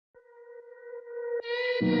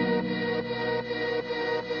I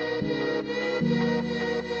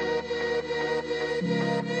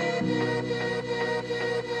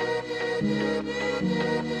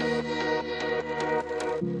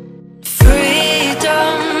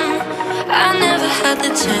never had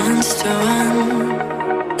the chance to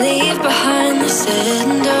run, leave behind the said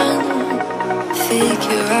and done,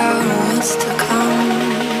 figure out what's to come.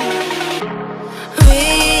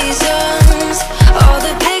 Reasons, all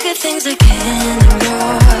the bigger things I can't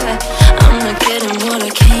ignore. I'm not getting what I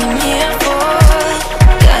came here for.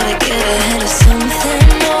 Gotta get ahead of something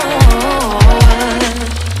more.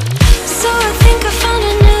 So I think I found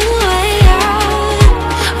a new way out,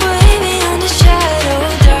 way beyond the shadow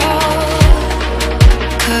of doubt.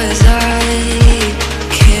 'Cause I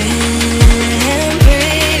can't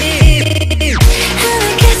breathe, and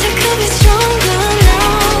I guess I could be stronger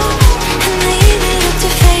now and leave it up to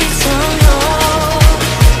fate somehow.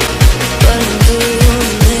 But I'm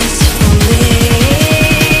doing this for me.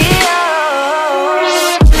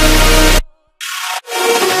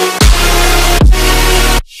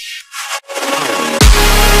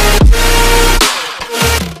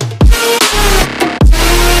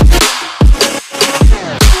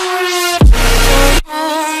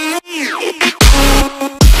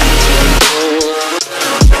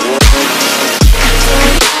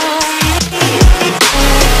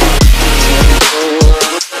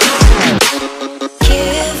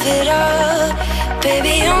 Give it up,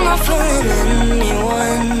 baby, I'm not fooling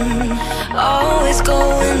anyone. Always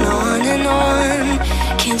going on and on.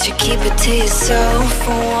 Can't you keep it to yourself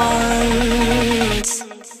for once?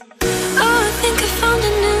 Oh, I think I found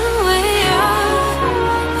a new way out,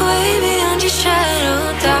 way beyond your shadow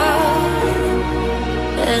of doubt.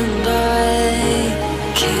 And I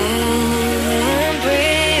can't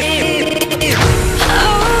breathe.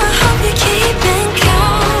 Oh, I hope you're keeping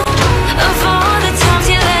count of all the times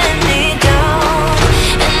you let me down,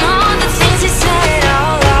 and all the things you said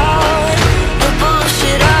out loud, the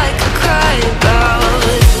bullshit I could cry about.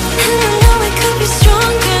 And I know we could be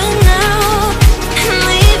stronger now and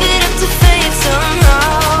leave it up to fate somehow.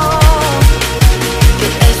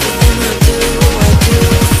 But everything I do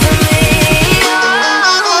for me.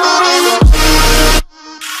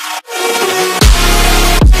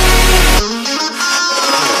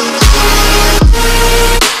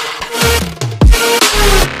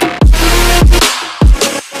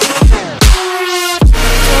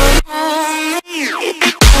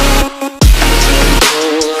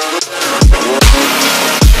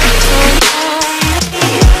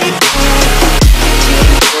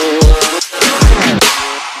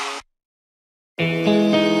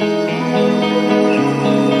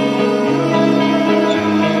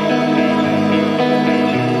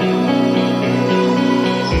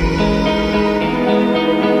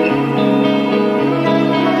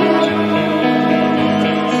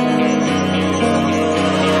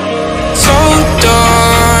 So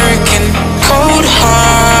dark and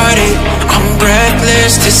cold-hearted, I'm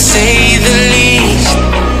breathless to say the least.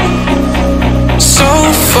 So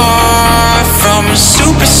far from a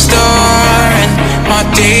superstar, and my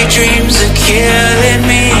daydreams are killing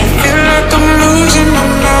me. Feel like I'm losing my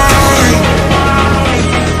mind.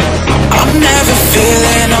 I'm never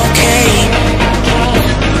feeling okay.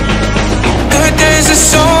 Good days are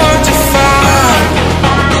so hard to find.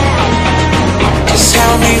 Just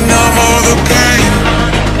help me numb all the pain.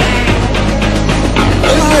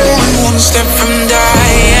 I'm only one step from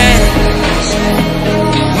dying.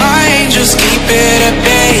 My angels keep it at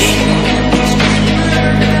bay.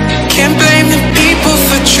 Can't blame the people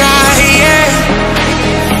for trying.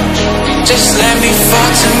 Just let me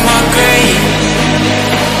fall to my grave.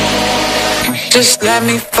 Just let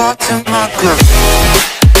me fall to my grave.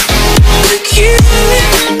 Look you.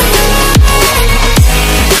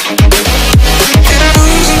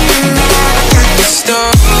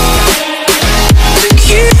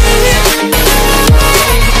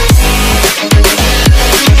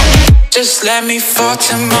 Just let me fall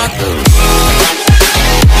to my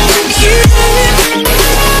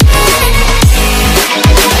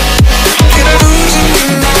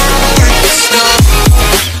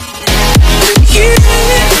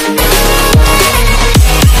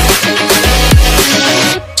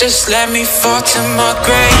Just let me fall to my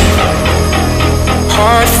grave.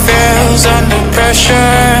 Heart fails under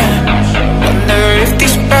pressure. Wonder if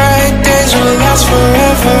these bad days will last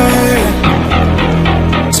forever.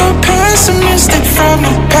 So pessimistic from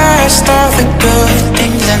the past. All the good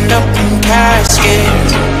things end up in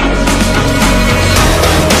caskets.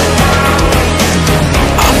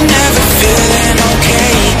 I'm never feeling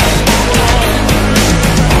okay.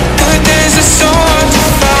 Good days are so hard to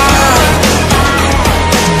find.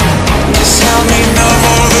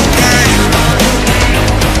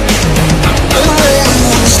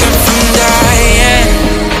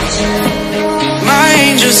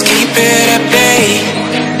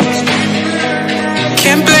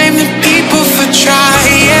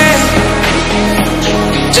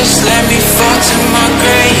 let me fall to my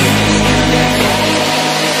grave.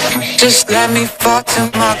 Just let me fall to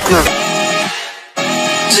my grave.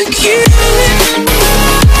 To kill it.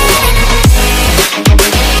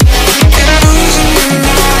 And I'm losing my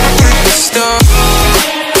mind. Stop.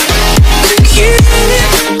 To kill it.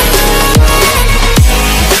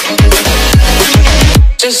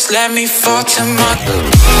 Just let me fall to my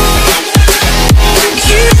grave. To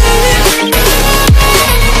kill it.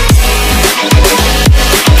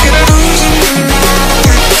 And I'm losing my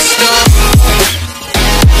mind. Stop.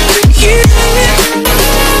 To kill it.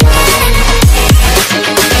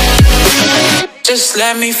 Just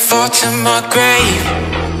let me fall to my grave.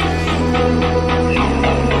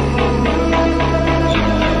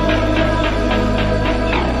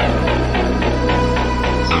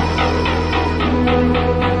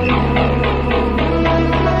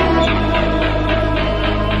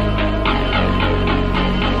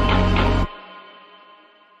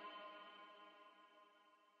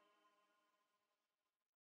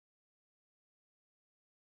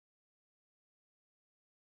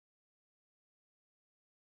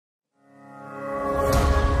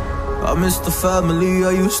 I miss the family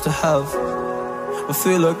I used to have. I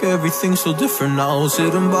feel like everything's so different now.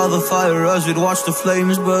 Sitting by the fire as we'd watch the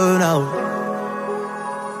flames burn out.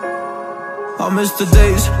 I miss the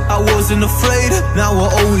days I wasn't afraid. Now I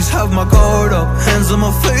always have my guard up, hands on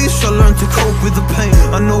my face. I learned to cope with the pain.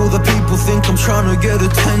 I know that people think I'm trying to get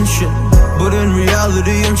attention, but in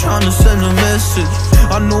reality I'm trying to send a message.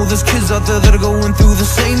 I know there's kids out there that are going through the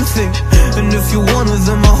same thing, and if you're one of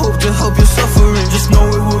them, I hope to help your suffering. Just know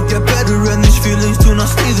it will get better, and these feelings do not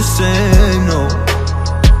stay the same. No,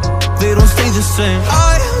 they don't stay the same.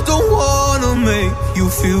 I don't wanna make you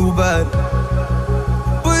feel bad,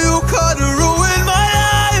 but you kinda ruined my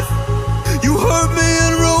life. You hurt me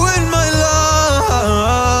and ruined my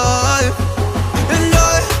life, and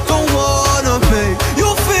I don't wanna make you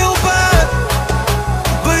feel bad,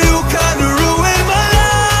 but you kinda ruined my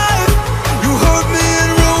life. You hurt me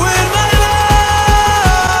and ruined my life.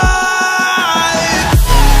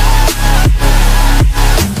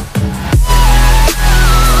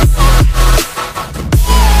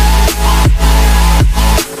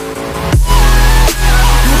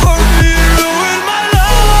 You hurt me and ruined my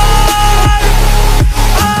life.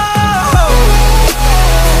 Oh.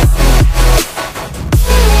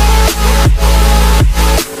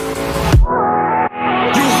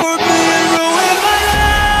 You hurt me and ruined my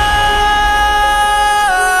life.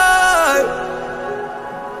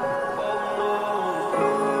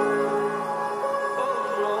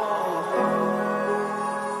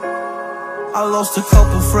 I lost a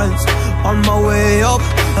couple friends on my way up.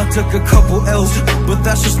 I took a couple L's, but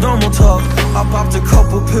that's just normal talk. I popped a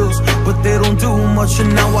couple pills, but they don't do much.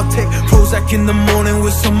 And now I take Prozac in the morning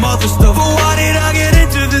with some other stuff. But why did I get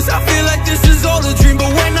into this? I feel like this is all a dream,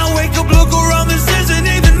 but when I wake up, look around, this isn't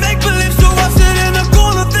even make-believe. So I sit in a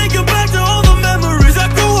corner thinking back to all the memories. I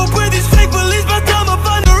grew up with these fake beliefs, by the time I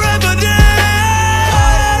find the remedy.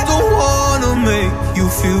 I don't wanna make you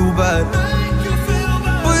feel bad,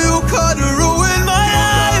 but you kinda ruined my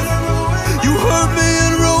life. You hurt me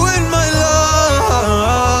and ruined my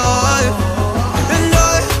life, and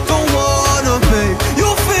I don't wanna make you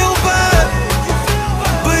feel bad,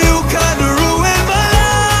 but you kinda ruined my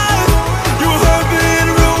life. You hurt me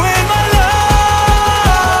and ruined my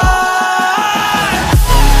life.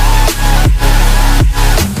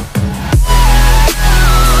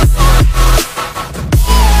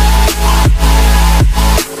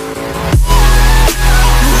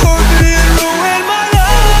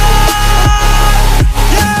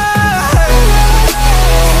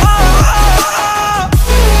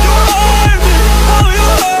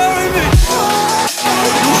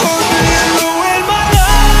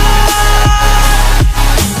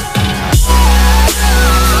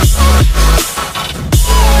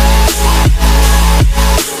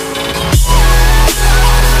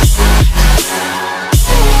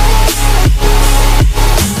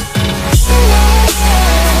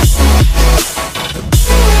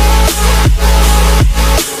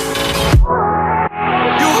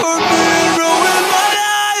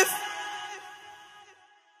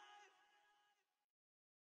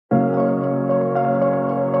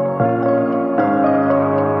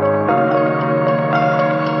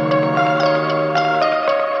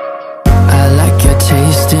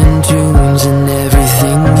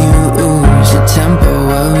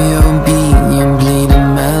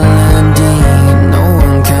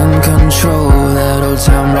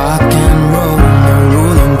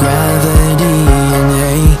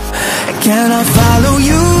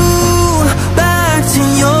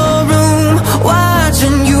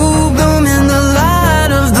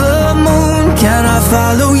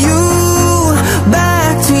 follow you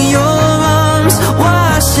back to your arms,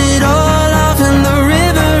 wash it all off in the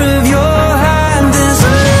river of your heart. There's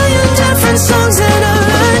a million different songs that I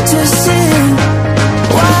learned to sing,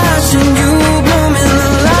 watching you bloom in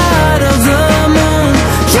the light of the moon.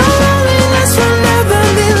 Your loneliness will never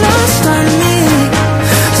be lost on me,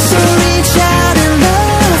 so reach out and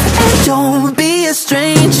love and don't be a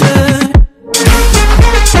stranger.